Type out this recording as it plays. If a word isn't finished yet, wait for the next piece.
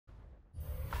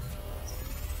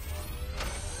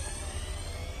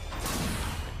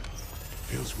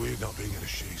Feels weird not being at a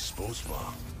shitty sports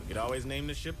bar. We could always name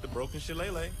the ship the Broken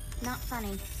Shillelagh. Not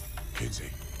funny. Kinzie,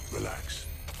 relax.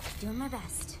 Doing my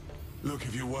best. Look,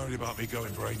 if you're worried about me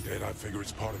going brain dead, I figure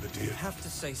it's part of the deal. You have to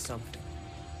say something.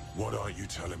 What aren't you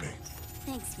telling me?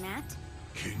 Thanks, Matt.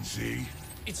 Kinzie?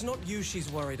 It's not you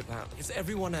she's worried about. It's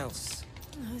everyone else.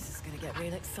 Oh, this is gonna get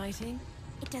real exciting.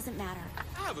 It doesn't matter.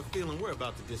 I have a feeling we're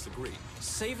about to disagree.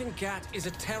 Saving Gat is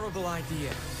a terrible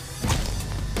idea.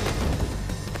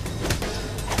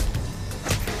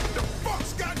 The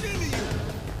fuck's got into you?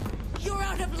 You're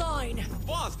out of line!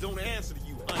 Boss don't answer to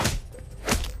you, honey.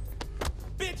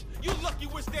 Bitch, you lucky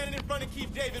we're standing in front of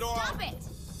Keith David or... Stop it!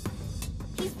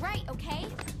 He's right, okay?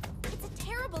 It's a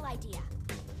terrible idea.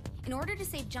 In order to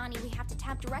save Johnny, we have to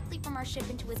tap directly from our ship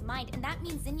into his mind, and that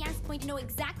means Zinya's going to know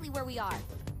exactly where we are.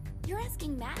 You're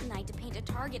asking Matt and I to paint a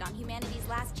target on humanity's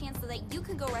last chance so that you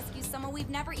can go rescue someone we've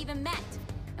never even met.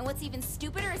 And what's even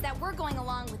stupider is that we're going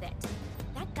along with it.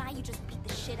 That guy you just beat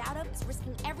the shit out of is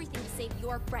risking everything to save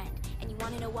your friend. And you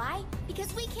want to know why?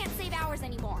 Because we can't save ours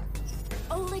anymore.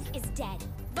 Oleg is dead.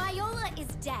 Viola is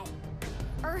dead.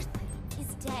 Earth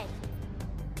is dead.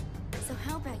 So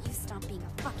how about you stop being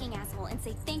a fucking asshole and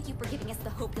say thank you for giving us the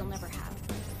hope you'll never have.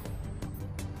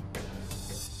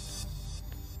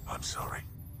 I'm sorry.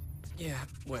 Yeah,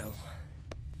 well...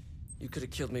 You could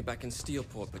have killed me back in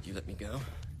Steelport, but you let me go.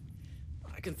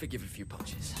 I can forgive a few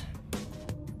punches.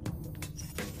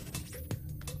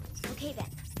 Okay then.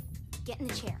 Get in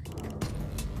the chair.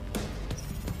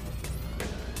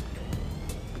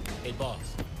 Hey,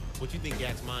 boss. What you think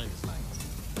Gat's mind is like?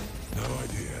 No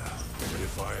idea. But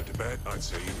if I had to bet, I'd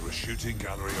say either a shooting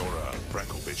gallery or a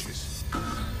Freckle Bitches.